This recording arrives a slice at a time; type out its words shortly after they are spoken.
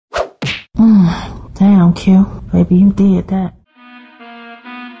Damn, Q. Baby, you did that.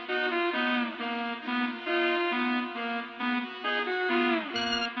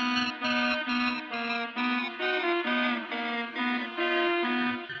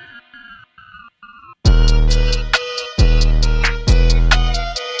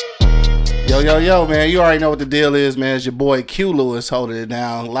 Yo, man, you already know what the deal is, man. It's your boy Q Lewis holding it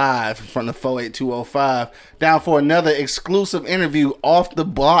down live from the 48205. Down for another exclusive interview off the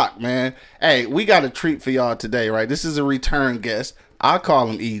block, man. Hey, we got a treat for y'all today, right? This is a return guest. I call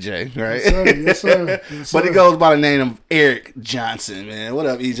him EJ, right? Yes, sir. Yes, sir. But he goes by the name of Eric Johnson, man. What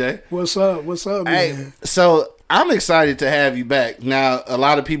up, EJ? What's up, Hey, man? so I'm excited to have you back. Now, a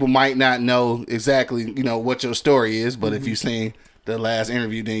lot of people might not know exactly, what your story is, but if you've seen the last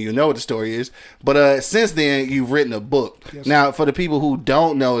interview, then you know what the story is. But since then, you've written a book. Yes, now, for the people who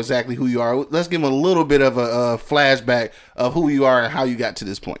don't know exactly who you are, let's give them a little bit of a flashback of who you are and how you got to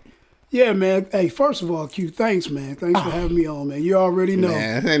this point. Yeah, man. Hey, first of all, Q, thanks, man. Thanks for having me on, man. You already know.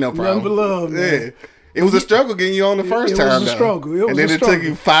 Man, ain't no problem. Nothing but love, man. Yeah. It was a struggle getting you on the first time. It was a struggle. And then it took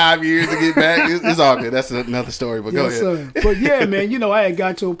you 5 years to get back. It's all good. That's another story, but yes, go ahead. Sir. But yeah, man, I had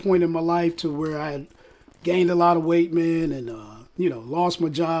got to a point in my life to where I had gained a lot of weight, man, and lost my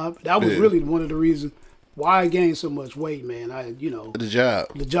job. That was really one of the reasons why I gained so much weight, man. The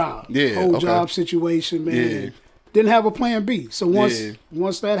job. Yeah. Whole job situation, man. Yeah. And didn't have a plan B. So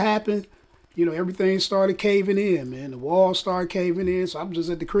once that happened, everything started caving in, man. The walls started caving in. So I'm just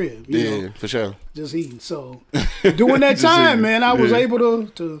at the crib. For sure. Just eating. So during that time, man, I was able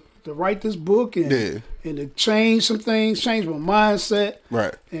to write this book and to change some things, change my mindset,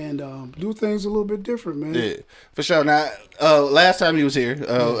 right, and do things a little bit different, man. Yeah, for sure. Now, last time you was here,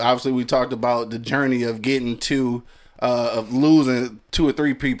 obviously we talked about the journey of getting to of losing 2 or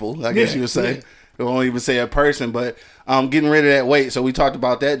 3 people. I guess you would say. Yeah. We won't even say a person, but getting rid of that weight. So we talked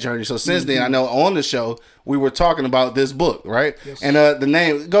about that journey. So since then, I know on the show we were talking about this book, right? Yes. And the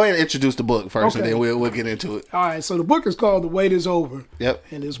name. Go ahead and introduce the book first, and then we'll get into it. All right. So the book is called "The Wait Is Over." Yep.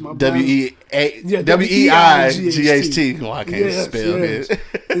 And it's my W-E-I-G-H-T. Well, I can't spell it.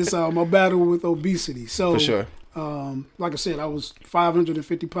 It's my battle with obesity. So for sure. Like I said, I was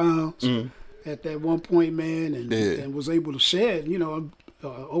 550 pounds at that one point, man, and was able to shed,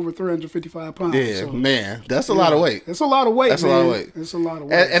 over 355 pounds. Yeah, so, man, that's a lot of weight. That's a lot of weight. That's man. a lot of weight. That's a lot of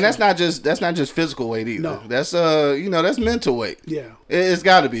weight. And that's not just physical weight either. No. That's that's mental weight. Yeah, it's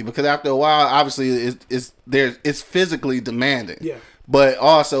got to be, because after a while, obviously, it's physically demanding. Yeah. But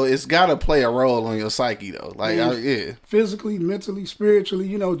also, it's got to play a role on your psyche, though. Like, physically, mentally,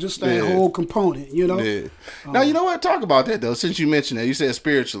 spiritually, just that whole component, Yeah. Now, you know what? Talk about that, though, since you mentioned that. You said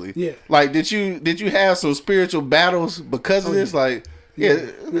spiritually. Yeah. Like, did you have some spiritual battles because of this? Like,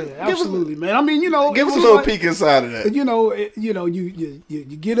 yeah, absolutely, man. I mean, give us a little peek inside of that. You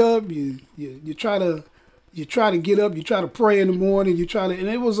get up, you try to get up, you try to pray in the morning, and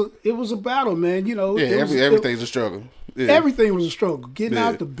it was a battle, man. Everything's a struggle. Yeah. Everything was a struggle. Getting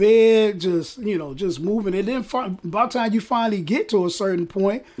out the bed, just moving. And then by the time you finally get to a certain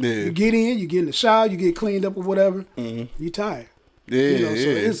point, you get in, you get in the shower, you get cleaned up or whatever, you're tired. Yeah, So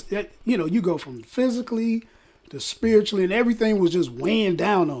it's you go from physically to spiritually, and everything was just weighing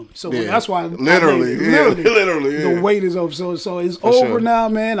down on me. So that's why literally, the weight is over. So it's For over sure. now,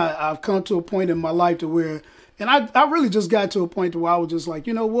 man. I've come to a point in my life to where, and I really just got to a point to where I was just like,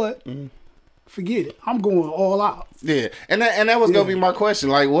 you know what? Forget it. I'm going all out. Yeah, and that was gonna be my question.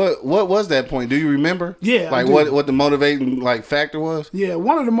 Like, what was that point? Do you remember? Yeah, like what the motivating factor was? Yeah,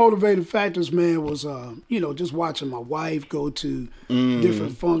 one of the motivating factors, man, was just watching my wife go to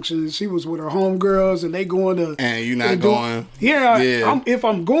different functions. She was with her homegirls, and they going to. And you're not going. If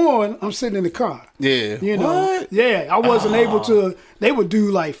I'm going, I'm sitting in the car. Yeah, What? Yeah, I wasn't able to. They would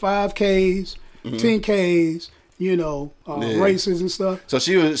do like 5Ks, 10Ks. Races and stuff. So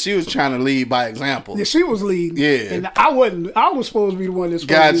she was trying to lead by example. Yeah, she was leading. Yeah. And I wasn't. I was supposed to be the one that's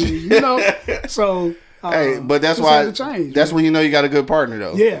supposed to lead, So hey, but that's why that's when you got a good partner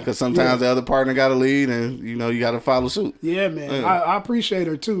though. Yeah. Because sometimes the other partner got to lead, and you got to follow suit. Yeah, man. I appreciate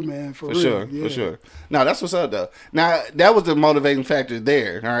her too, man. For real. Sure. Yeah. For sure. No, that's what's up though. Now that was the motivating factor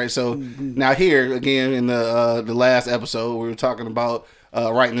there. All right. So now here again in the last episode we were talking about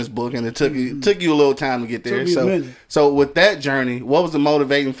writing this book, and it took you a little time to get there. So with that journey, what was the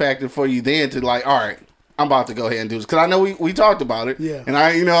motivating factor for you then to like, all right, I'm about to go ahead and do this? Because I know we talked about it. Yeah. And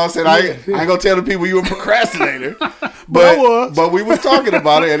I ain't gonna tell the people you were a procrastinator. but we was talking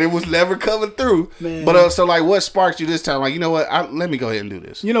about it, and it was never coming through. Man. But so like, what sparked you this time? Like, you know what? Let me go ahead and do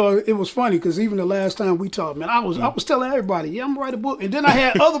this. It was funny because even the last time we talked, man, I was telling everybody, I'm gonna write a book, and then I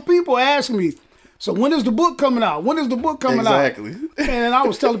had other people ask me, So when is the book coming out? When is the book coming out? Exactly. And I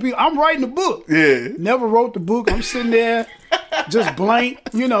was telling people, I'm writing the book. Yeah. Never wrote the book. I'm sitting there just blank,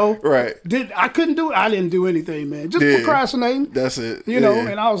 you know. Right. I couldn't do it. I didn't do anything, man. Just Yeah. procrastinating. That's it. You know,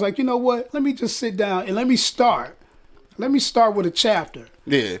 and I was like, you know what? Let me just sit down and let me start. Let me start with a chapter.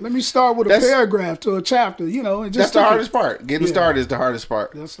 Yeah. Let me start with a paragraph to a chapter, you know. And just that's the hardest part. Getting started is the hardest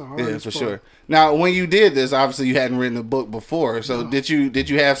part. That's the hardest part. Yeah, for sure. Now, when you did this, obviously you hadn't written a book before. So did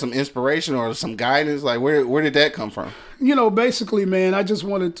you have some inspiration or some guidance? Like where did that come from? You know, basically, man, I just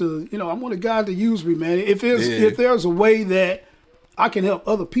wanted to, you know, I wanted God to use me, man. If there's a way that I can help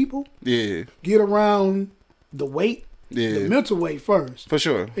other people get around the weight, the mental weight first. For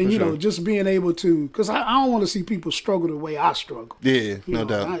sure. And, you know, just being able to, because I don't want to see people struggle the way I struggle. Yeah, no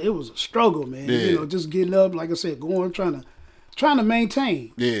doubt. It was a struggle, man. Yeah. You know, just getting up, like I said, going, trying to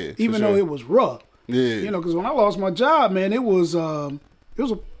maintain. Yeah. Even though it was rough. Yeah. You know, because when I lost my job, man, it was a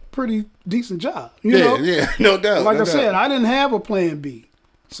pretty decent job. You know? Yeah, no doubt. Like I said, I didn't have a plan B.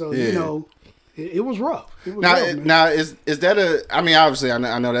 So, you know, it was rough. It was rough, man. Now, is that I mean, obviously,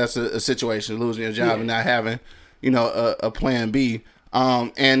 I know that's a situation, losing your job and not having, you know, a plan B.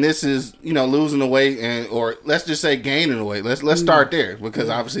 And this is, you know, losing the weight or let's just say gaining the weight. Let's start there because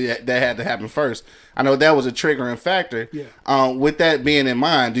obviously that had to happen first. I know that was a triggering factor. Yeah. With that being in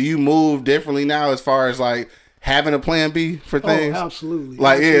mind, do you move differently now as far as like having a plan B for things? Oh, absolutely.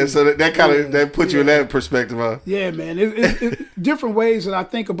 Like, absolutely. So that kind of that puts you in that perspective, huh? Yeah, man. It's different ways that I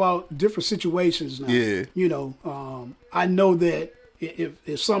think about different situations now. Yeah. You know, I know that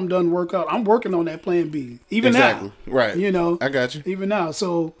if something doesn't work out, I'm working on that plan B. Even now. Right. You know. I got you. Even now.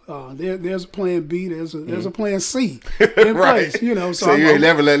 So there's a plan B. There's a plan C in place. You know. So you ain't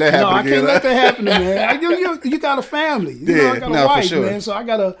never let that happen I again. Can't let that happen, man. You got a family. You know, I got a wife, man. So I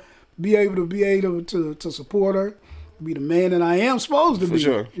gotta be able to support her, be the man that I am supposed to be. For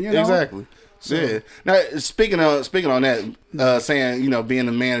sure. You know? Exactly. So. Yeah. Now speaking on that, saying, you know, being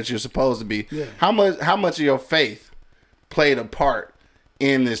the man that you're supposed to be, how much of your faith played a part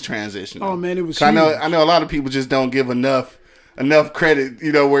in this transition? Oh man, it was huge. I know a lot of people just don't give enough credit,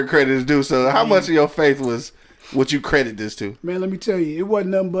 you know, where credit is due. So how much of your faith was what you credit this to? Man, let me tell you, it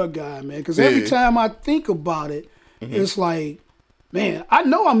wasn't nothing but God, man. Because every time I think about it, it's like, man, I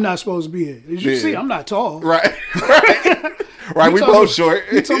know I'm not supposed to be here. As you see, I'm not tall. Right. Right. We both short.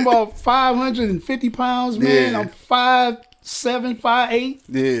 You talking about 550 pounds, man? I'm 5'7", 5'8".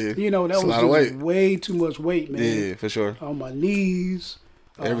 Yeah. You know, that was just way too much weight, man. Yeah, for sure. On my knees.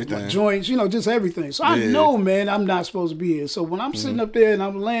 Everything. My joints, you know, just everything. So I know, man, I'm not supposed to be here. So when I'm sitting up there and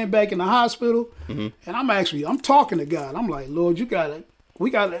I'm laying back in the hospital and I'm talking to God, I'm like, Lord, you gotta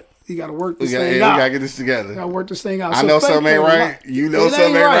work this thing out. We gotta get this together. We gotta work this thing out. I know something ain't right. You know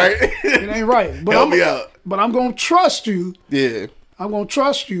something ain't right. It ain't right. But help me out. But I'm gonna trust you. Yeah. I'm gonna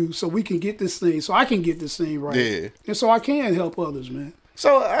trust you so we can get this thing, so I can get this thing right. Yeah. And so I can help others, man.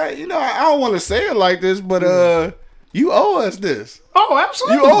 So I don't want to say it like this, but you owe us this. Oh,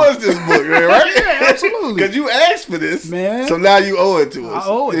 absolutely. You owe us this book, man, right? Yeah, absolutely. Because you asked for this, man. So now you owe it to us. I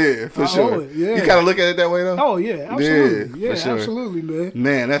owe it. Yeah, for sure. Owe it. Yeah. You kind of look at it that way, though. Oh yeah, absolutely. Yeah, for sure. Absolutely, man.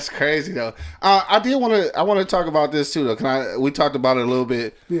 Man, that's crazy though. I want to talk about this too, though. We talked about it a little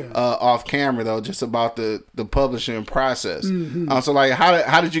bit off camera though, just about the publishing process. So like,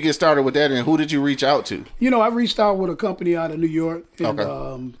 how did you get started with that, and who did you reach out to? You know, I reached out with a company out of New York,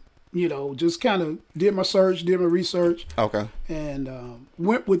 and you know, just kind of did my research. Okay. And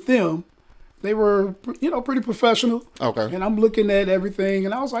went with them. They were, you know, pretty professional. Okay. And I'm looking at everything,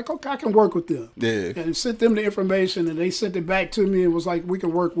 and I was like, okay, I can work with them. Yeah. And sent them the information, and they sent it back to me and was like, we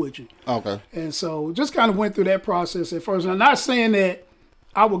can work with you. Okay. And so just kind of went through that process at first. And I'm not saying that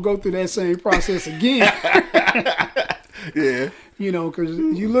I would go through that same process again. Yeah. You know, because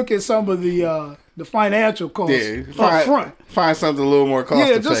you look at some of the financial costs up front. Find something a little more cost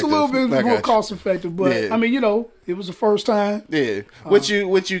effective. Yeah, just a little bit more cost effective. But I mean, you know, it was the first time. Yeah. Which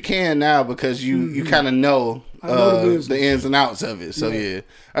you can now because you kind of know the ins and outs of it. So yeah.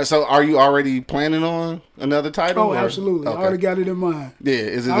 So are you already planning on another title? Oh, absolutely. Okay. I already got it in mind.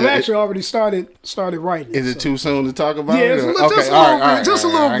 Yeah. I've actually already started writing. Is it too soon to talk about it? Yeah, just a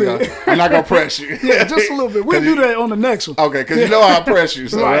little bit. I'm not gonna press you. Yeah, just a little bit. We'll do that on the next one. Okay, because you know I press you.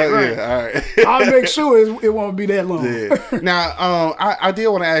 So right. Yeah, all right. I'll make sure it won't be that long. Yeah. Now, I did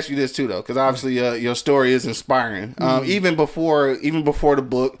want to ask you this too, though, because obviously your story is inspiring. Even before the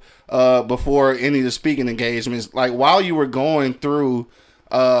book, before any of the speaking engagements, like while you were going through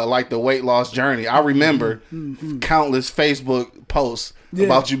like the weight loss journey, I remember countless Facebook posts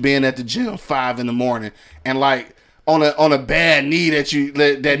about you being at the gym 5 a.m. and like on a bad knee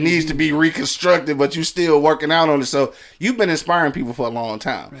that needs to be reconstructed, but you still working out on it. So you've been inspiring people for a long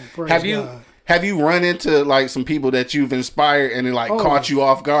time. Man, have you run into like some people that you've inspired and it like caught you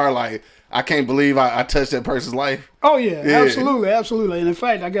off guard? Like, I can't believe I touched that person's life. Oh yeah, absolutely. And in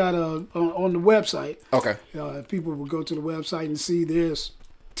fact, I got on the website. Okay. People will go to the website and see there's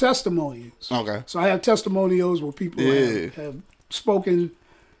testimonies. Okay. So I have testimonials where people have spoken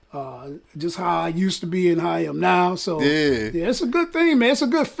just how I used to be and how I am now. So yeah, it's a good thing, man. It's a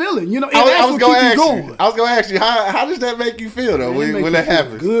good feeling, you know. I was going to ask you, how does that make you feel though, man, when that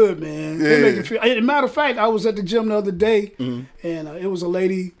happens? Good, man. Yeah. It make you feel. As a matter of fact, I was at the gym the other day, and it was a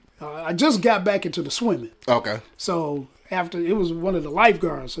lady. I just got back into the swimming. Okay. So after, it was one of the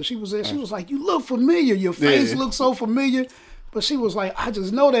lifeguards. So she was there. She was like, "You look familiar. Your face looks so familiar." But she was like, "I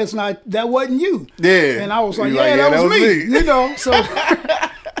just know that wasn't you." Yeah. And I was like, "Yeah, that was me." You know. So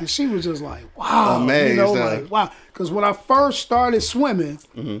and she was just like, "Wow." Amazed, you know, like, wow. Because when I first started swimming,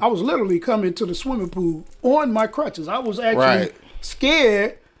 I was literally coming to the swimming pool on my crutches. I was actually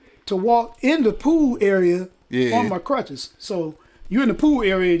scared to walk in the pool area on my crutches. So you're in the pool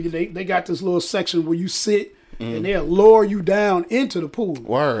area, they got this little section where you sit, and they'll lower you down into the pool.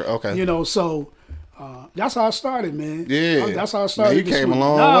 Word, okay. You know, so that's how I started, man. Yeah. That's how I started. Man, you came a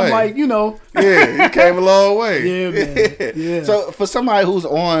long now way. I'm like, you know. Yeah, you came a long way. Yeah, man. Yeah. So for somebody who's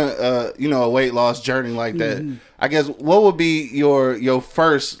on, a weight loss journey like that, I guess what would be your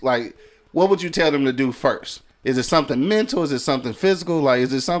first, like, what would you tell them to do first? Is it something mental? Is it something physical? Like,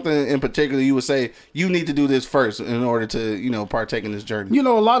 is it something in particular you would say you need to do this first in order to, partake in this journey? You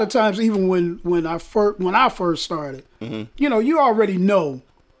know, a lot of times, even when I first started, you already know,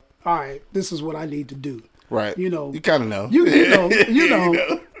 all right, this is what I need to do. Right. You know, you kind of know.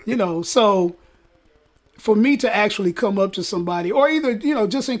 You know. So for me to actually come up to somebody, or either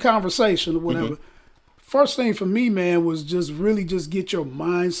just in conversation or whatever, first thing for me, man, was just really just get your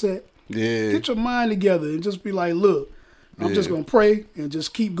mindset. Yeah. Get your mind together and just be like, look, I'm just going to pray and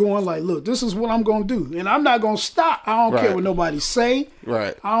just keep going. Like, look, this is what I'm going to do. And I'm not going to stop. I don't care what nobody say.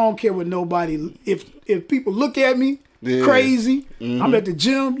 Right. I don't care what nobody, if people look at me crazy, I'm at the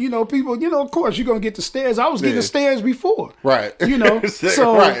gym, people, of course you're going to get the stares. I was getting the stares before. Right.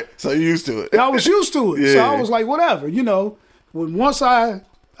 So. Right. So you used to it. I was used to it. So I was like, whatever, when once I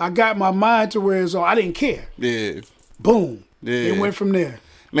got my mind to where I didn't care. Yeah. Boom. Yeah. It went from there.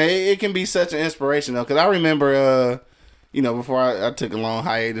 Man, it can be such an inspiration though, because I remember, before I took a long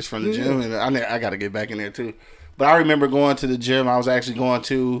hiatus from the gym, and I got to get back in there too. But I remember going to the gym. I was actually going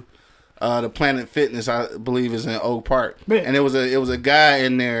to the Planet Fitness, I believe, is in Oak Park, and it was a guy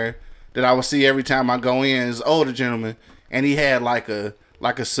in there that I would see every time I go in. This older gentleman, and he had like a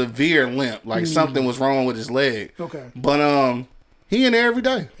severe limp, like something was wrong with his leg. Okay, but he in there every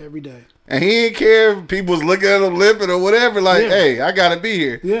day. Every day. And he didn't care if people was looking at him limping or whatever. Like, hey, I gotta be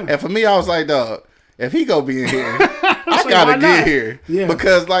here. Yeah. And for me, I was like, dog, if he go be in here, I gotta get here. Yeah.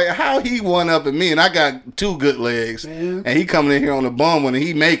 Because like how he one up at me, and I got two good legs, and he coming in here on the bum one, and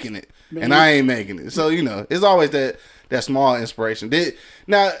he making it, and I ain't making it. So it's always that small inspiration.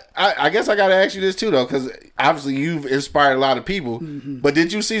 Now, I guess I gotta ask you this too though, because obviously you've inspired a lot of people. But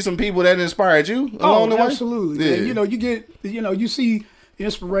did you see some people that inspired you along the way? Absolutely. Yeah. Man. You get, you see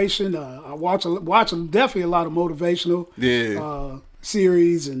inspiration. I watch definitely a lot of motivational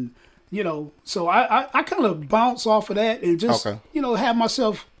series, and so I kind of bounce off of that and just have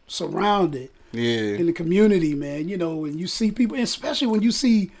myself surrounded in the community, man. When you see people, especially when you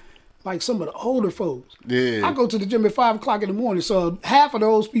see like some of the older folks. Yeah, I go to the gym at 5 o'clock in the morning, so half of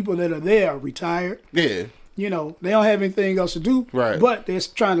those people that are there are retired. Yeah. They don't have anything else to do, right? But they're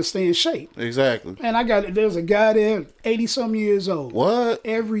trying to stay in shape. Exactly. And there's a guy there, 80-some years old. What?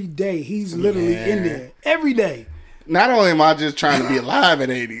 Every day, he's literally in there. Every day. Not only am I just trying to be alive at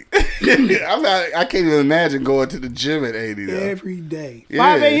 80, I can't even imagine going to the gym at 80. Though. Every day.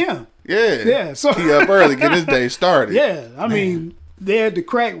 5 a.m. Yeah. So he up early, get his day started. Yeah. I mean, they're at the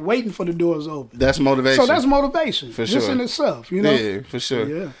crack waiting for the doors open. That's motivation. So that's motivation. For sure. Just in itself, Yeah, for sure.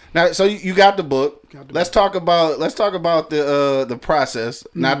 Yeah. Now, so you got the book. Let's talk about the process,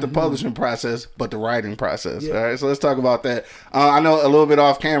 not the publishing process, but the writing process. Yeah. All right. So let's talk about that. I know a little bit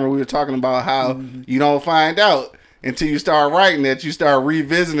off camera we were talking about how you don't find out until you start writing that you start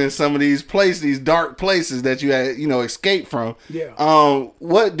revisiting some of these places, these dark places that you had, escaped from. Yeah.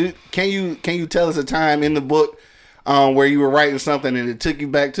 Can you tell us a time in the book where you were writing something and it took you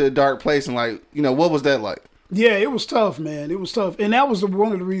back to a dark place, and what was that like? Yeah, it was tough, man. It was tough, and that was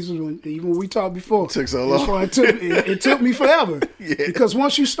one of the reasons even when we talked before. It took so long. It took me forever. Yeah. Because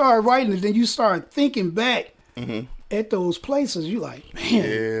once you start writing it, then you start thinking back at those places. You like,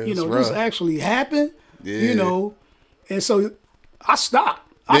 man, this actually happened. Yeah. And so I stopped.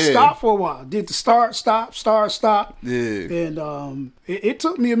 I stopped for a while. Did the start, stop. Yeah. And it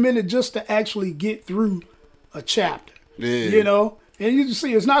took me a minute just to actually get through a chapter. Yeah. You know? And you can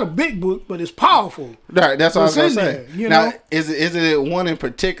see it's not a big book, but it's powerful. Right, that's what I was gonna say. There, you now, know? is it one in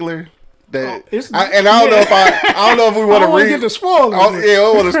particular that? I I don't know if we want to read. Get to spoil it. I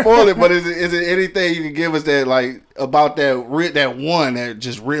don't want to spoil it, but is it anything you can give us that like about that one that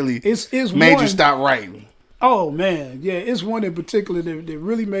just really it's made one, you stop writing? Oh man, yeah, it's one in particular that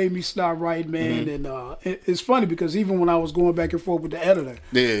really made me stop writing, man. And it's funny because even when I was going back and forth with the editor,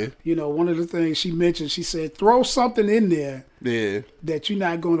 you know, one of the things she mentioned, she said, throw something in there that you're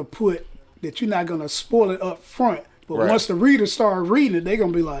not going to put, that you're not going to spoil it up front. But once the readers start reading it, they're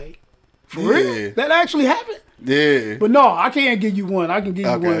going to be like, for real? That actually happened? Yeah. But no, I can't give you one. I can give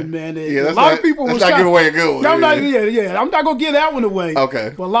you one, man. And yeah, a lot of people was not giving away a good one. I'm not going to give that one away.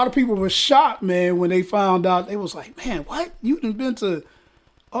 Okay. But a lot of people were shocked, man, when they found out. They was like, man, what? You done been to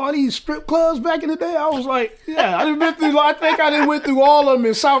all these strip clubs back in the day? I was like, yeah, I done been through, I think I done went through all of them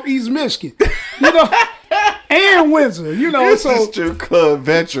in Southeast Michigan. You know, and Windsor, you know. This is strip club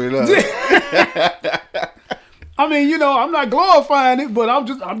veteran. I mean, you know, I'm not glorifying it, but I'm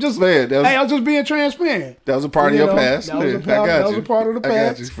just man, I'm just being transparent. That was a part of your past. That was a part of the past. I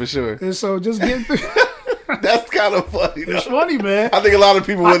got you for sure. And so just getting through. That's kind of funny. It's funny, man. I think a lot of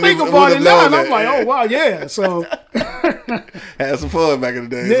people wouldn't think about it now, and I'm that. like, oh wow, yeah. So had some fun back in the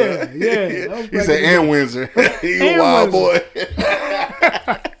day. Yeah. He said, and Windsor. You a wild boy.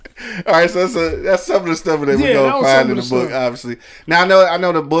 All right, so that's some of the stuff that we're gonna find in the book, obviously. Now I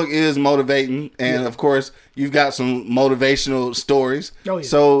know the book is motivating, and of course you've got some motivational stories. Oh, yeah.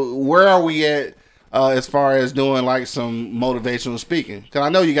 So where are we at as far as doing like some motivational speaking? Because I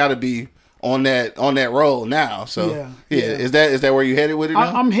know you got to be on that roll now. So is that where you headed with it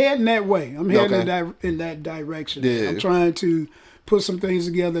now? I'm heading that way. I'm heading in that direction. Yeah. I'm trying to put some things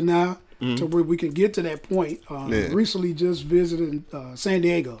together now. To where we can get to that point. Recently just visited San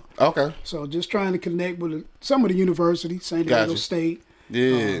Diego. Okay. So just trying to connect with some of the universities, San Diego State.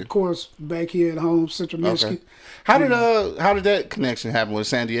 Yeah. Of course, back here at home, Central Michigan. How did that connection happen with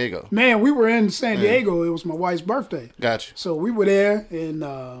San Diego? Man, we were in San Diego. It was my wife's birthday. Gotcha. So we were there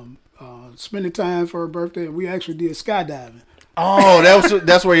and spending time for her birthday, and we actually did skydiving. Oh,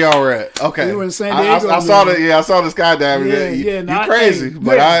 that's where y'all were at. Okay, we were in San Diego. I saw the skydiving. Yeah, you crazy,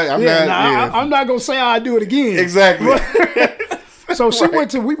 but I'm not. I'm not gonna say I do it again. Exactly. So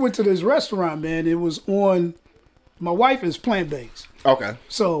we went to this restaurant, man. It was on. My wife is plant-based. Okay.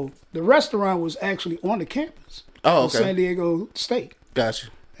 So the restaurant was actually on the campus. Of San Diego State. Gotcha.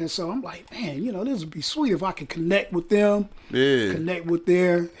 And so I'm like, man, you know, this would be sweet if I could connect with them, connect with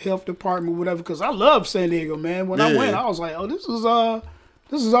their health department, whatever. Because I love San Diego, man. When I went, I was like, oh, this is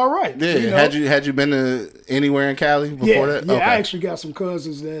all right. Yeah. You know? Had you been to anywhere in Cali before that? Yeah, I actually got some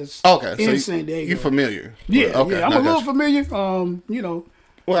cousins that's in San Diego. You familiar? Yeah. I'm a little familiar. You know.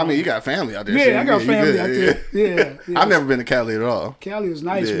 Well, I mean, you got family out there. Yeah, I got family out there. Yeah. I've never been to Cali at all. Cali is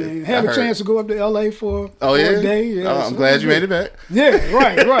nice, man. Had a chance to go up to LA for a day. Yeah, oh, I'm glad you made it back. Yeah,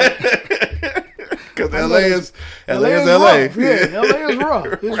 right. Because LA is LA. Rough. Yeah, LA is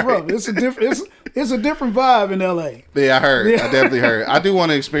rough. It's rough. It's a different vibe in LA. Yeah, I heard. I definitely heard. I do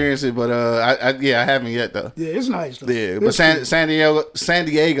want to experience it, but I haven't yet though. Yeah, it's nice though. Yeah, but San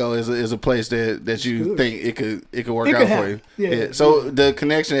Diego is a place that you think it could work out for you. Yeah. So the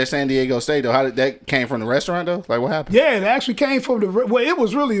connection at San Diego State though, how did that came from the restaurant though? Like what happened? Yeah, it actually came from it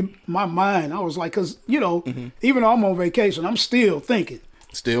was really my mind. I was like, because you know, even though I'm on vacation, I'm still thinking.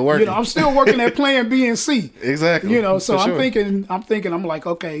 Still working. You know, I'm still working at plan B and C. Exactly. You know, so I'm thinking, I'm like,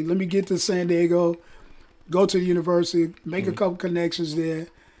 okay, let me get to San Diego, go to the university, make a couple connections there,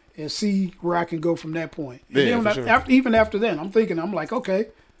 and see where I can go from that point. And then even after that, I'm like, okay,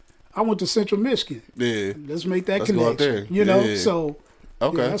 I went to Central Michigan. Yeah. Let's make that connection. Go up there. You know, so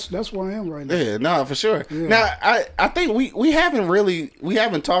okay, that's where I am right now. Yeah, no, for sure. Yeah. Now, I think we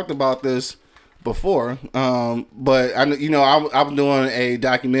haven't talked about this before, but I'm doing a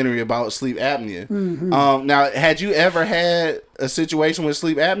documentary about sleep apnea. Now, had you ever had a situation with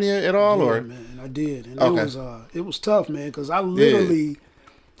sleep apnea at all? Or man, I did, and it was tough, man, because I literally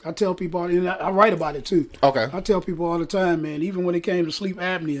I tell people, and I write about it too. Okay, I tell people all the time, man. Even when it came to sleep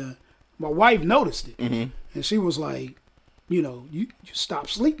apnea, my wife noticed it, and she was like, you know, you stop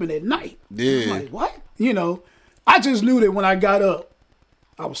sleeping at night. Yeah, I'm like, what? You know, I just knew that when I got up,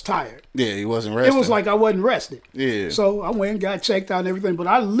 I was tired. Yeah, he wasn't resting. It was like I wasn't rested. Yeah. So I went and got checked out and everything. But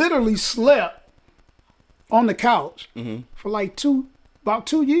I literally slept on the couch for like about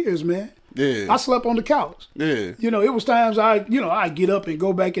 2 years, man. Yeah. I slept on the couch. Yeah. You know, it was times I get up and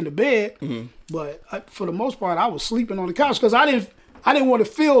go back into bed. But for the most part, I was sleeping on the couch because I I didn't want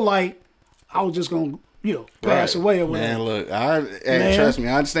to feel like I was just gonna, pass away or whatever. Man, look, trust me,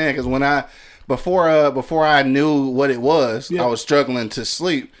 I understand because when before I knew what it was, I was struggling to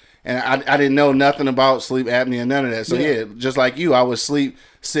sleep, and I didn't know nothing about sleep apnea, none of that. So just like you, I would sleep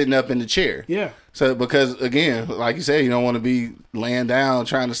sitting up in the chair. Yeah. So because again, like you said, you don't want to be laying down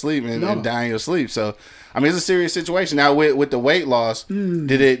trying to sleep and dying your sleep. So I mean, it's a serious situation. Now with the weight loss,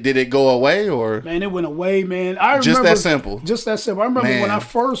 did it go away or? Man, it went away, man. I remember just that simple. Just that simple. I remember when I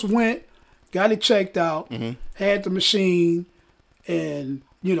first went, got it checked out, had the machine, and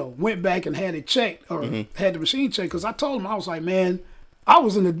went back and had it checked or had the machine checked because I told him, I was like, man, I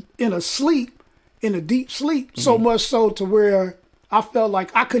was in a deep sleep, so much so to where I felt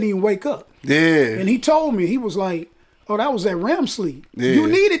like I couldn't even wake up. Yeah. And he told me, he was like, oh, that was that REM sleep. Yeah. You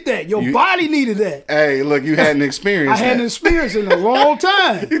needed that. Your body needed that. Hey, look, you hadn't experienced I hadn't experienced it in a long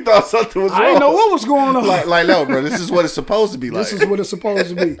time. You thought something was wrong. I didn't know what was going on. Like, no, bro, this is what it's supposed to be like. This is what it's supposed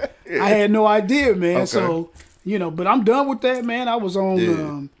to be. I had no idea, man. Okay. So, but I'm done with that, man. I was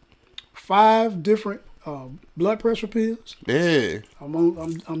on 5 different blood pressure pills. Yeah.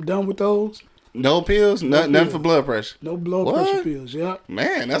 I'm done with those. No pills? Nothing for blood pressure? No blood pressure pills, yep.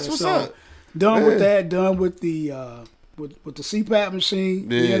 Man, that's what's up. Done with that, done with the with the CPAP machine,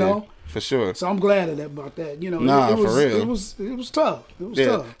 For sure. So I'm glad about that. For real. It was tough. It was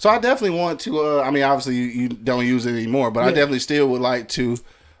tough. So I definitely want to I mean obviously you don't use it anymore, but I definitely still would like to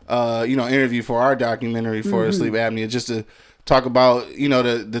interview for our documentary for sleep apnea, just to talk about,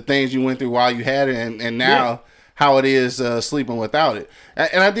 the things you went through while you had it and now how it is sleeping without it.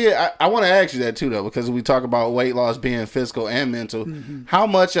 And I want to ask you that too, though, because we talk about weight loss being physical and mental. How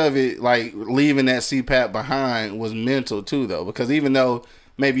much of it, like leaving that CPAP behind, was mental too, though? Because even though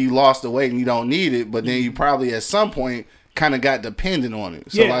maybe you lost the weight and you don't need it, but then you probably at some point kind of got dependent on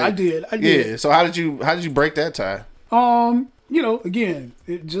it. So I did. Yeah. So how did you break that tie? Again,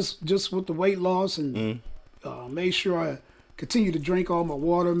 it just with the weight loss and made sure I continue to drink all my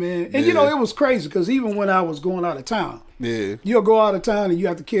water, man. And it was crazy because even when I was going out of town, you'll go out of town and you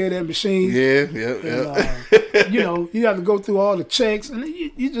have to carry that machine. Yeah. You have to go through all the checks, and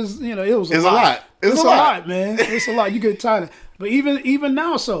you just, it was a lot. It's a lot, man. It's a lot. You get tired. But even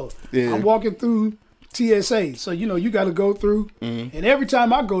now, I'm walking through TSA, so you got to go through, and every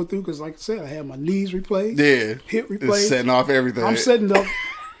time I go through, because like I said, I have my knees replaced, hip replaced, it's setting off everything. I'm setting up.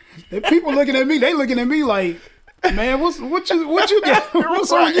 And people looking at me, they looking at me like, man, what you got?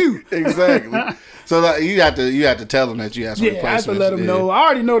 What's on you? Exactly. So you have to tell them that you have some replacements. I have to let them know. I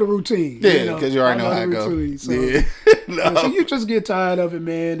already know the routine. Yeah, because you already know how it goes. So you just get tired of it,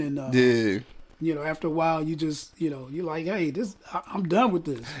 man, and after a while, you just you're like, hey, I'm done with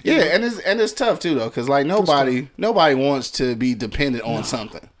this. And it's tough too, though, because like nobody wants to be dependent on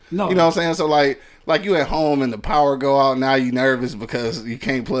something. No, you know what I'm saying? So like you at home and the power go out, now you nervous because you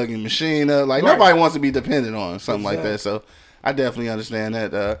can't plug your machine up. Like nobody wants to be dependent on something like that. So I definitely understand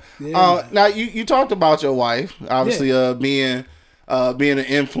that. Now you talked about your wife, obviously being an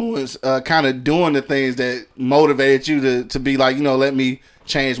influence, kind of doing the things that motivated you to be like, let me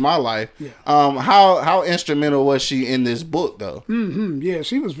change my life. How instrumental was she in this book, though? Yeah,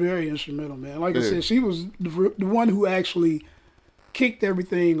 she was very instrumental, man. Like I said, she was the one who actually kicked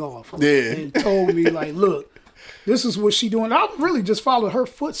everything off and told me, like, look, this is what she doing. I really just followed her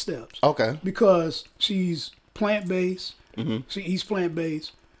footsteps. Okay. Because she's plant-based. She eats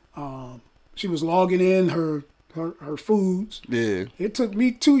plant-based. She was logging in her foods. Yeah. It took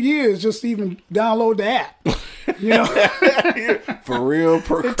me 2 years just to even download the app. For real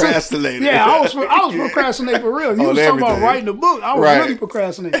procrastinating. I was procrastinating for real. You was talking about writing a book. I was really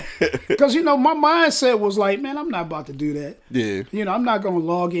procrastinating. Because, my mindset was like, man, I'm not about to do that. Yeah. I'm not going to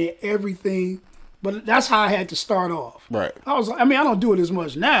log in everything. But that's how I had to start off. Right. I don't do it as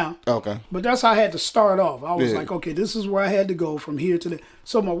much now. Okay. But that's how I had to start off. I was like, okay, this is where I had to go from here to there.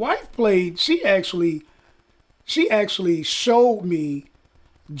 So my wife she actually showed me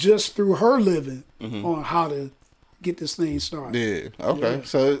just through her living on how to get this thing started. Yeah. Okay. Yeah.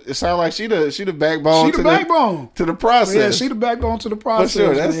 So it sounds like she the backbone. To the process. Yeah, she the backbone to the process. For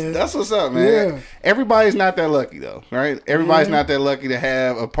sure. That's what's up, man. Yeah. Everybody's not that lucky though, right? Everybody's not that lucky to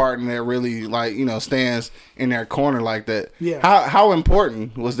have a partner that really stands in their corner like that. Yeah. How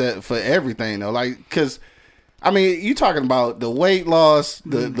important was that for everything though? Like, because you talking about the weight loss,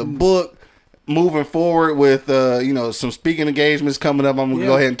 the book. Moving forward with some speaking engagements coming up, I'm gonna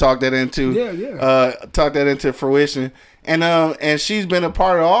go ahead and talk that into fruition, and she's been a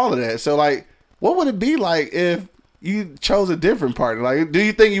part of all of that. So like, what would it be like if you chose a different partner? Like, do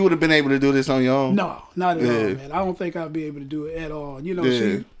you think you would have been able to do this on your own? No, not at all, man. I don't think I'd be able to do it at all.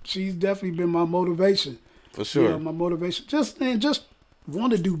 She's definitely been my motivation. For sure. You know, my motivation just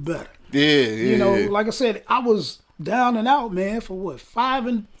want to do better. Yeah. You know, like I said, I was down and out, man, for what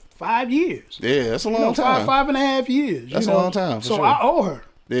 5 years. Yeah, that's a long time. 5.5 years. That's a long time. So sure. I owe her.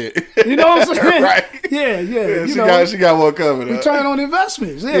 Yeah. You know what I'm saying? Right. Yeah. She got one coming. Return on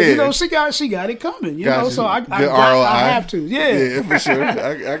investments. Yeah. You know, she got it coming. You know, so I have to. Yeah. Yeah, for sure.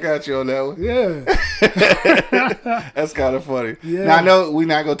 I got you on that one. Yeah. That's kind of funny. Yeah. Now I know we're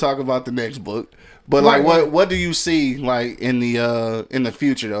not gonna talk about the next book, but like, what do you see like in the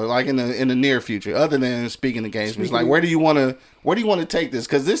future though? Like in the near future, other than speaking engagements, like where do you want to take this?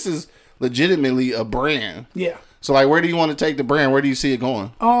 Because this is legitimately a brand. Yeah. So like, where do you want to take the brand? Where do you see it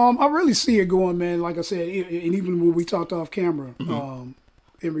going? I really see it going, man. Like I said, and even when we talked off camera, in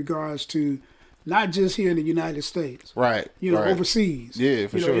regards to not just here in the United States, right? You know, overseas, yeah,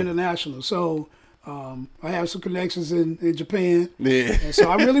 for sure, international. So I have some connections in Japan, yeah. And so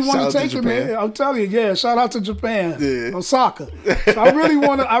I really want to take it, man. I'm telling you, yeah. Shout out to Japan, Osaka. So I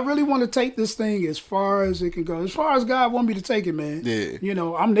really want to take this thing as far as it can go, as far as God want me to take it, man. Yeah, you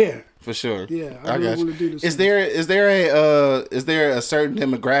know, I'm there. For sure. Yeah, I really want to do this. Is there a certain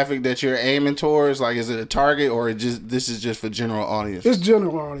demographic that you're aiming towards? Like, is it a target, or this is just for general audience? It's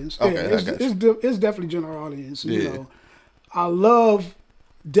general audience. Okay, yeah, it's definitely general audience. You know, I love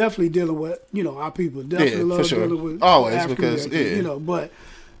definitely dealing with our people. Definitely love dealing with always African Americans, but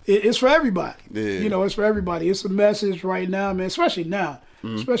it's for everybody. Yeah. You know, it's for everybody. It's a message right now, man. Especially now,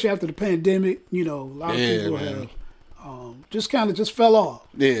 especially after the pandemic. You know, a lot of people have. Just fell off.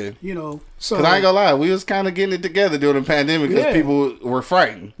 Yeah. You know, so. Because I ain't gonna lie, we was kind of getting it together during the pandemic because people were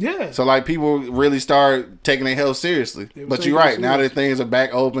frightened. Yeah. So, like, people really start taking their health seriously. But you're right. Now that things are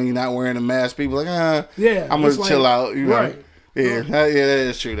back open, you're not wearing a mask, people are like, I'm going to chill out. You know? Right. Yeah, that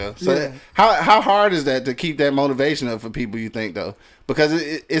is true, though. So, how hard is that to keep that motivation up for people, you think, though? Because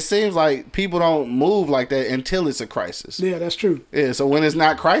it seems like people don't move like that until it's a crisis. Yeah, that's true. Yeah, so when it's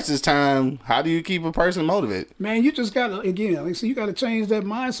not crisis time, how do you keep a person motivated? Man, you just got to, again, like, so you got to change that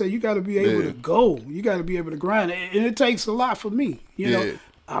mindset. You got to be able to go. You got to be able to grind. And it takes a lot for me. You know,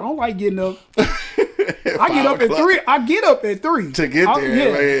 I don't like getting up. I get up at 3. I get up at 3 to get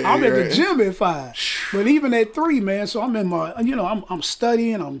there. I'm at the gym at 5. But even at 3, man. So I'm in my, I'm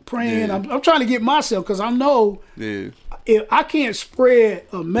studying. I'm praying. Yeah. I'm trying to get myself because I know if I can't spread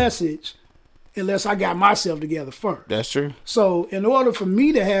a message unless I got myself together first. That's true. So in order for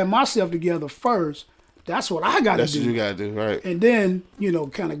me to have myself together first, that's what I got to do. That's what you got to do, right? And then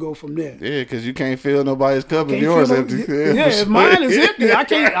kind of go from there. Yeah, because you can't fill nobody's cup if yours empty. If mine is empty,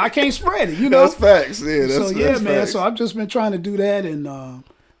 I can't spread it. You know, that's facts. Yeah, that's man. Facts. So I've just been trying to do that, and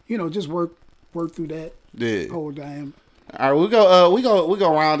just work through that. Yeah. Whole damn. All right, we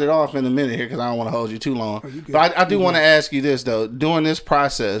go round it off in a minute here because I don't want to hold you too long. But I do want to ask you this though: during this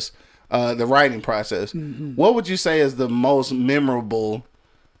process, the writing process, what would you say is the most memorable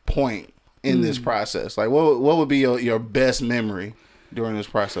point in this process? Like, what would be your best memory during this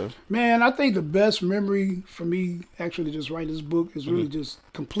process? Man, I think the best memory for me actually just writing this book is really just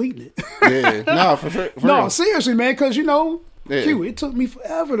completing it. Yeah, no, for sure. No, seriously, man, because Q, it took me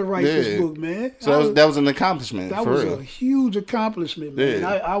forever to write this book, man. So that was an accomplishment. That was a huge accomplishment, man.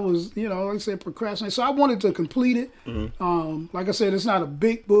 I was, like I said, procrastinating. So I wanted to complete it. Like I said, it's not a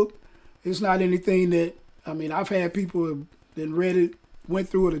big book. It's not anything that, I've had people that read it, went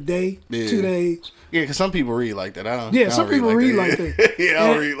through it a day, 2 days. Yeah, because some people read like that. Some people read like that. Yeah, I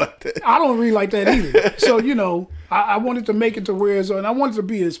don't read like that. I don't read like that either. So, I wanted to make it to where and I wanted to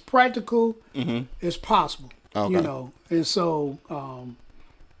be as practical as possible. Okay. And so,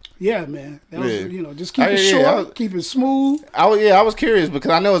 man, that was, just keep it short, keep it smooth. I was curious because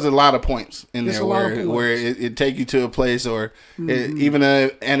I know there's a lot of points in there where it take you to a place or even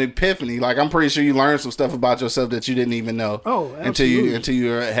an epiphany. Like, I'm pretty sure you learned some stuff about yourself that you didn't even know until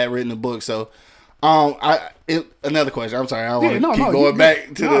you had written the book. So, another question. I'm sorry, I don't want to keep going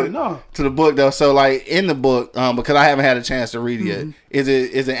back to the book though. So, like, in the book, because I haven't had a chance to read it yet, is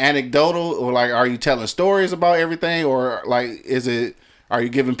it anecdotal, or like are you telling stories about everything, or like are you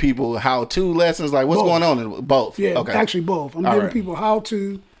giving people how-to lessons? Like, what's going on in both? Yeah, actually both. I'm giving people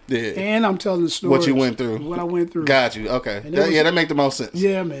how-to, and I'm telling the story. What you went through. What I went through. Got you. Okay. That makes the most sense.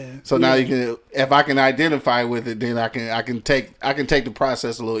 Yeah, man. So now you can, if I can identify with it, then I can take the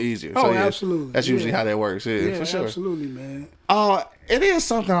process a little easier. Oh, so, absolutely. That's usually how that works. Yeah, for sure. Absolutely, man. It is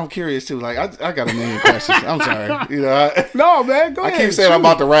something I'm curious too. Like, I got a million questions. I'm sorry. No, man, go ahead. I keep saying I'm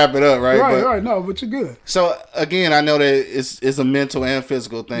about to wrap it up, right? Right. No, but you're good. So again, I know that it's a mental and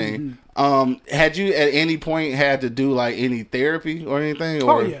physical thing. Had you at any point had to do like any therapy or anything?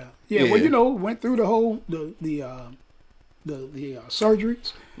 Yeah. Well, went through the whole the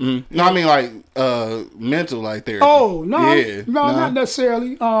surgeries. No, I mean like mental like therapy. Oh no, yeah, no, not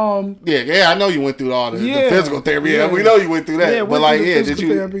necessarily. Yeah, I know you went through all the physical therapy. Yeah. We know you went through that. Yeah, but went like, through the did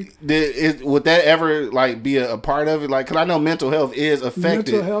physical you? therapy. Would that ever like be a part of it? Like, because I know mental health is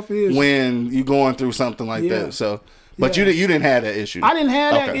affected Mental health is. when you're going through something like Yeah. that. So, but Yeah. you didn't have that issue. I didn't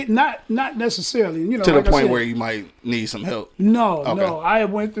have that. Okay. It, not necessarily. You know, To like the I point said, where you might need some help. No, Okay. no. I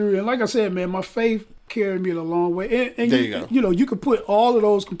went through, and like I said, man, my faith carried me a long way. And There you go. You know, you could put all of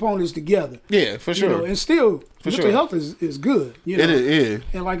those components together. Yeah, for sure. You know, and still, mental sure. health is good. You know? It is.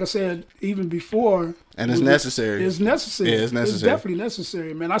 And like I said, even before, And it's necessary. It's necessary. Yeah, it's necessary. It's definitely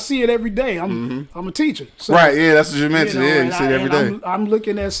necessary, man. I see it every day. I'm a teacher, so, Right, yeah, that's what you mentioned. Yeah, you and see it every day. I'm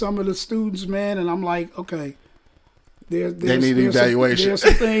looking at some of the students, man, and I'm like, okay. They need evaluation. There's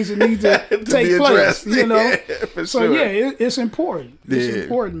some things that need to, take be place, addressed. you know. Yeah, for So sure. yeah, it's important. It's Yeah.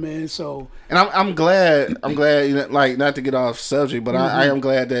 important, man. So And I'm glad, you know, like, not to get off subject, but I am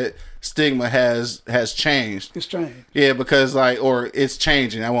glad that stigma has changed. it's changed. Yeah, because like, or it's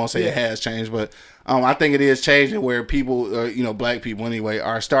changing. I won't say it Yeah. has changed, but I think it is changing where people, you know, black people anyway,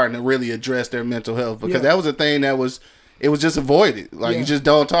 are starting to really address their mental health, because Yeah. that was a thing that was, it was just avoided. Like, Yeah. you just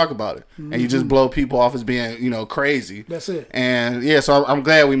don't talk about it, and you just blow people off as being, you know, crazy. That's it. And yeah, so I'm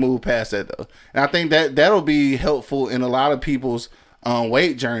glad we moved past that though, and I think that that'll be helpful in a lot of people's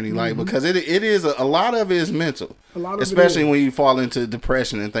weight journey, like, because it is a lot of it is mental, A lot of it especially is. when you fall into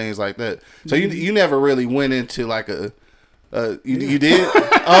depression and things like that. So you never really went into like you did.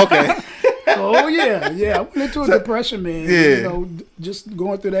 Okay. Oh yeah, yeah. I went into a depression, man. Yeah. You know, just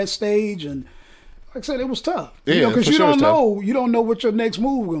going through that stage, and like I said, it was tough. Yeah, you know, because for you sure don't it's tough. know, you don't know what your next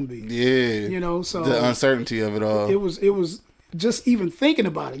move gonna be. Yeah. You know, so The uncertainty of it all. it was just even thinking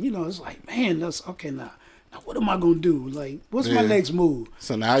about it. You know, it's like, man, that's okay now. Now what am I gonna do? Like, what's my Yeah. next move?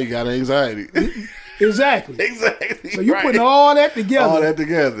 So now you got anxiety. Exactly. Exactly. So you right. putting all that together, all that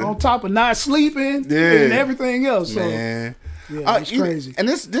together. on top of not sleeping Yeah. and everything else. So Man. yeah, it's crazy. And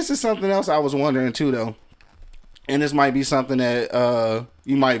this is something else I was wondering too, though. And this might be something that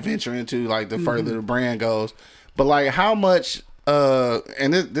you might venture into, like, the further the brand goes. But like, how much?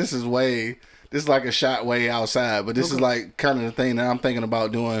 And this is like a shot way outside. But this is like kind of the thing that I'm thinking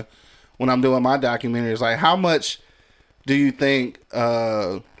about doing when I'm doing my documentary. Is like, how much do you think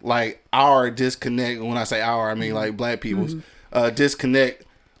like our disconnect? When I say our, I mean like black people's disconnect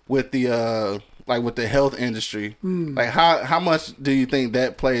with the like with the health industry. Like, how much do you think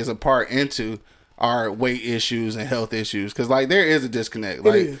that plays a part into our weight issues and health issues? Because like, there is a disconnect.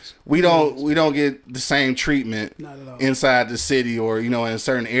 Like, is. we don't get the same treatment Not at all. inside the city, or, you know, in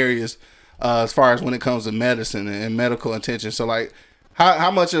certain areas, as far as when it comes to medicine and medical attention. So like, how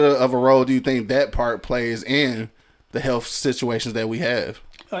much of a role do you think that part plays in the health situations that we have?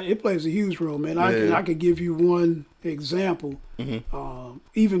 It plays a huge role, man. Yeah. I could give you one example.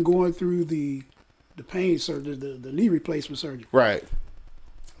 Even going through the pain surgery, the knee replacement surgery, Right.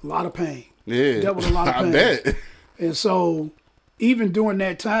 a lot of pain. Yeah. Dealt with a lot of pain. I bet. And so, even during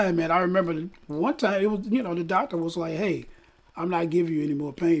that time, man, I remember one time it was, you know, the doctor was like, "Hey, I'm not giving you any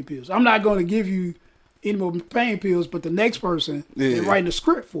more pain pills. I'm not going to give you any more pain pills, but the next person they're writing a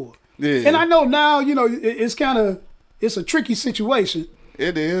script for." Yeah. And I know now, you know, it's a tricky situation.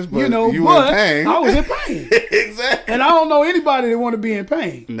 It is, but You know, you but in pain. I was in pain. Exactly. And I don't know anybody that want to be in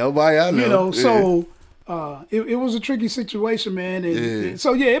pain. Nobody I know. You know, Yeah. so it was a tricky situation, man. And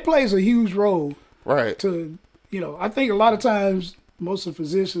so yeah, it plays a huge role Right. to, you know, I think a lot of times most of the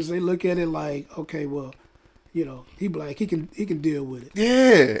physicians, they look at it like, okay, well, you know, he black, he can deal with it.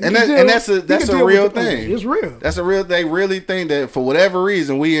 Yeah, and He can that's deal- a he that's can a deal with real the pain. thing. It's real. That's a real. They really think that for whatever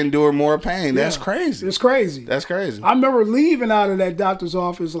reason we endure more pain. That's Yeah. crazy. It's crazy. That's crazy. I remember leaving out of that doctor's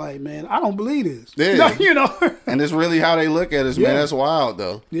office like, man, I don't believe this. Yeah. You know? And it's really how they look at us, man. Yeah. That's wild,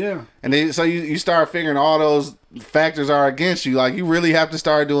 though. Yeah. And so you start figuring all those factors are against you. Like, you really have to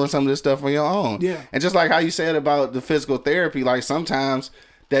start doing some of this stuff on your own. Yeah. And just like how you said about the physical therapy, like, sometimes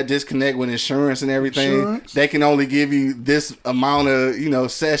that disconnect with insurance and everything, Insurance. they can only give you this amount of, you know,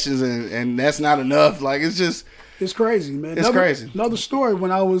 sessions, and that's not enough. Like, it's just, It's crazy, man. It's crazy. Another story, when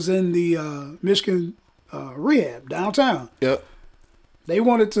I was in the Michigan rehab downtown, yep. they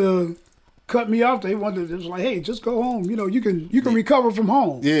wanted to cut me off. It was like, hey, just go home. You know, you can recover from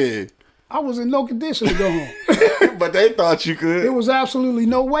home. Yeah. I was in no condition to go home. But they thought you could. There was absolutely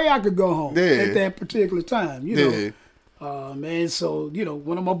no way I could go home Yeah. at that particular time. You know, Yeah. man. So, you know,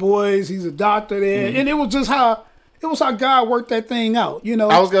 one of my boys, he's a doctor there, Mm-hmm. and it was just how God worked that thing out. You know,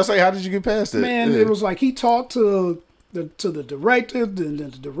 I was gonna say, how did you get past it? man, Yeah. it was like he talked to the director, the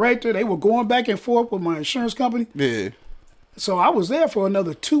director. They were going back and forth with my insurance company. Yeah. So I was there for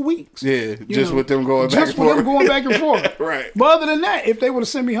another 2 weeks. Yeah, just with them going back and forth. Just with them going back and forth. Right. But other than that, if they would have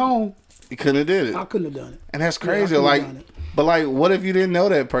sent me home, you couldn't have did it. I couldn't have done it. And that's crazy. But what if you didn't know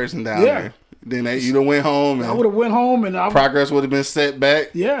that person down there? Then you done went home. And I would have went home and progress would have been set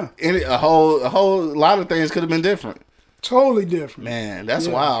back. Yeah. A whole lot of things could have been different. Totally different. Man, that's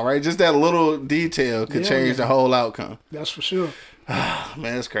wild, right? Just that little detail could change the whole outcome. That's for sure.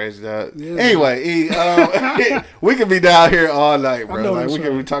 Man, that's crazy, dog. Yeah, anyway, we could be down here all night, bro. Like, we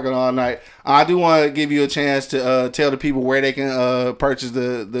could be talking all night. I do want to give you a chance to tell the people where they can purchase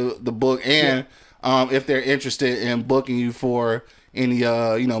the book and if they're interested in booking you for any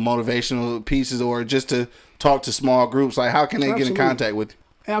motivational pieces or just to talk to small groups. Like, how can they get in contact with you?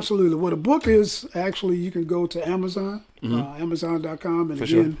 Absolutely. Well, the book is actually, you can go to Amazon, Amazon.com, and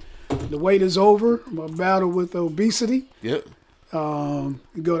again, The Wait Is Over, my battle with obesity. Yep. You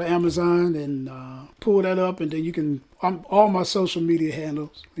go to Amazon and pull that up, and then you can all my social media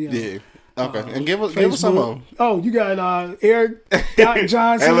handles. Yeah. Okay. And give us some of them. Oh, you got Eric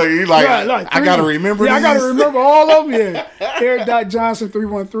Johnson. Hey, look, you I gotta remember. Yeah, these. I gotta remember all of them. Yeah. Eric Johnson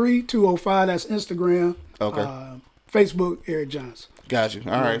 313-205. That's Instagram. Okay. Facebook Eric Johnson. Got you.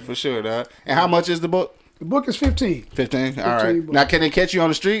 All right, for sure, dog. And how much is the book? The book is $15. $15. All right. Now, can they catch you on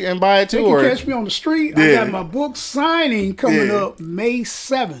the street and buy it too? They can catch me on the street. Yeah. I got my book signing coming up May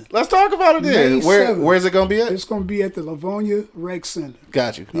 7th. Let's talk about it then. Where's it going to be at? It's going to be at the Livonia Rec Center.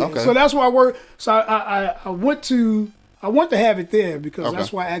 Got you. Yeah. Okay. So that's why I work. So I want to have it there because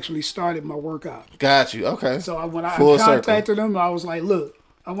that's why I actually started my workout. Got you. Okay. So when I contacted them, I was like, look,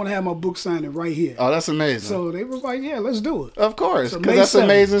 I want to have my book signing right here. Oh, that's amazing. So they was like, yeah, let's do it. Of course, because that's an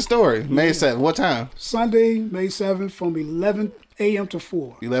amazing story. May 7th. What time? Sunday, May 7th from 11 a.m. to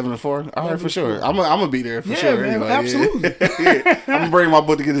 4. 11 to 4? All right, for sure. I'm going to be there for sure. Man, anyway. absolutely. I'm going to bring my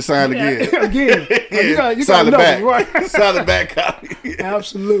book to get it signed again. You sign the back. Right? Sign the back copy.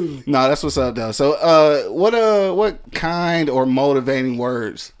 Absolutely. No, that's what's up, though. So what kind or motivating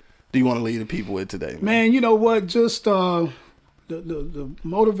words do you want to leave the people with today? Man, you know what? Just... The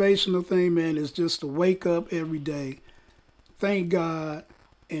motivational thing, man, is just to wake up every day, thank God,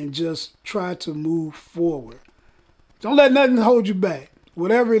 and just try to move forward. Don't let nothing hold you back.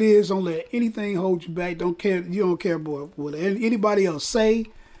 Whatever it is, don't let anything hold you back. Don't care. You don't care about what anybody else say.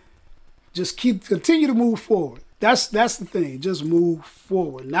 Just continue to move forward. That's the thing. Just move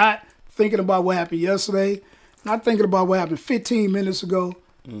forward. Not thinking about what happened yesterday. Not thinking about what happened 15 minutes ago.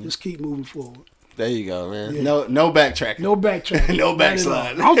 Just keep moving forward. There you go, man. Yeah. No backtracking. No backtracking. No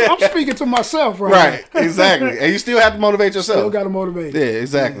backsliding. I'm speaking to myself right now. Exactly. And you still have to motivate yourself. Still got to motivate. Yeah,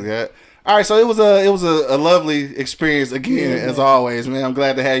 exactly. Yeah. All right, so it was a lovely experience again, as always, man. I'm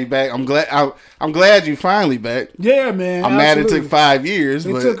glad to have you back. I'm glad you finally back. Yeah, man. I'm mad it took 5 years.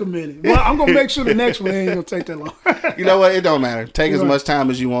 It took a minute. Well, I'm gonna make sure the next one ain't gonna take that long. You know what? It don't matter. Take as much time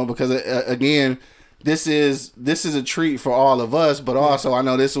as you want because again, this is a treat for all of us, but also I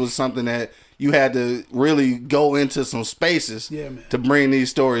know this was something that you had to really go into some spaces to bring these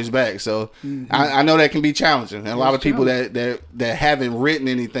stories back. So I know that can be challenging. And a lot of people that haven't written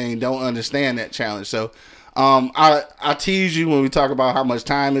anything don't understand that challenge. So I tease you when we talk about how much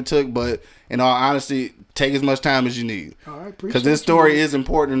time it took, but in all honesty, take as much time as you need. All right, because this story is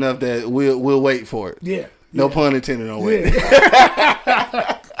important enough that we'll wait for it. Yeah. No pun intended on wait.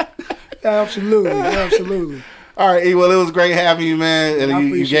 Absolutely. All right, E. Well, it was great having you, man.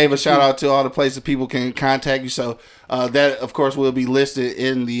 And you gave a shout out to all the places people can contact you. So that, of course, will be listed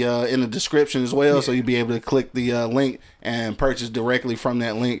in the description as well. Yeah. So you'll be able to click the link and purchase directly from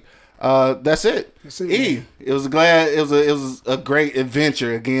that link. That's it. E. Man. It was a great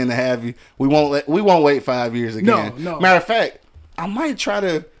adventure again to have you. We won't wait 5 years again. No. Matter of fact, I might try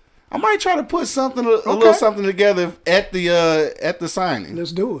to put something a little something together at the signing.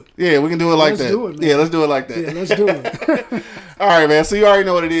 Let's do it. Yeah, we can do it like that. Let's do it like that. Yeah, let's do it. All right, man. So you already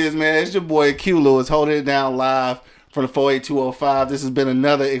know what it is, man. It's your boy Q Lewis holding it down live from the 48205. This has been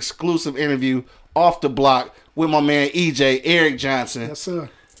another exclusive interview off the block with my man EJ Eric Johnson. Yes, sir.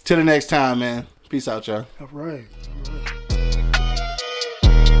 Till the next time, man. Peace out, y'all. All right.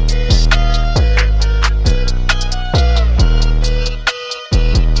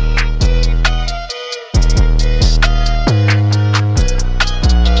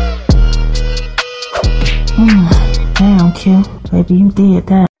 Damn, Q. Baby, you did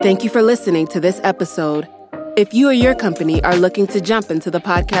that. Thank you for listening to this episode. If you or your company are looking to jump into the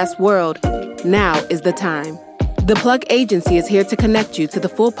podcast world, now is the time. The Plug Agency is here to connect you to the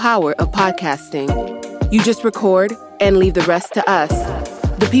full power of podcasting. You just record and leave the rest to us.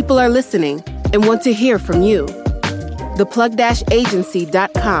 The people are listening and want to hear from you.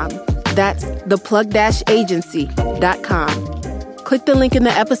 Theplug-agency.com That's theplug-agency.com. Click the link in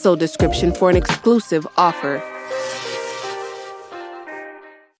the episode description for an exclusive offer.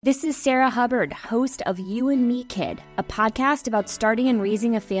 This is Sarah Hubbard, host of You and Me Kid, a podcast about starting and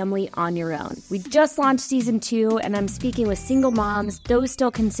raising a family on your own. We just launched season 2, and I'm speaking with single moms, those still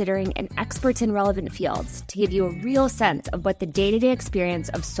considering, and experts in relevant fields to give you a real sense of what the day-to-day experience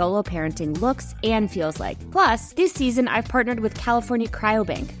of solo parenting looks and feels like. Plus, this season, I've partnered with California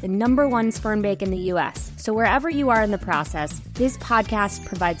Cryobank, the #1 sperm bank in the U.S. So wherever you are in the process, this podcast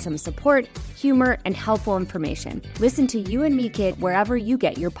provides some support, humor, and helpful information. Listen to You and Me Kid wherever you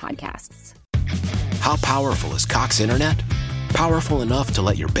get your podcasts. How powerful is Cox Internet? Powerful enough to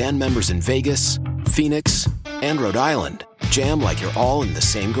let your band members in Vegas, Phoenix, and Rhode Island jam like you're all in the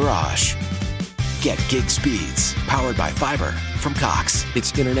same garage. Get gig speeds powered by fiber from Cox.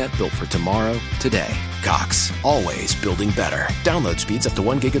 It's internet built for tomorrow, today. Cox, always building better. Download speeds up to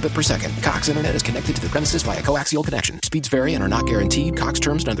 1 gigabit per second. Cox Internet is connected to the premises via coaxial connection. Speeds vary and are not guaranteed. Cox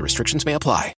terms and other restrictions may apply.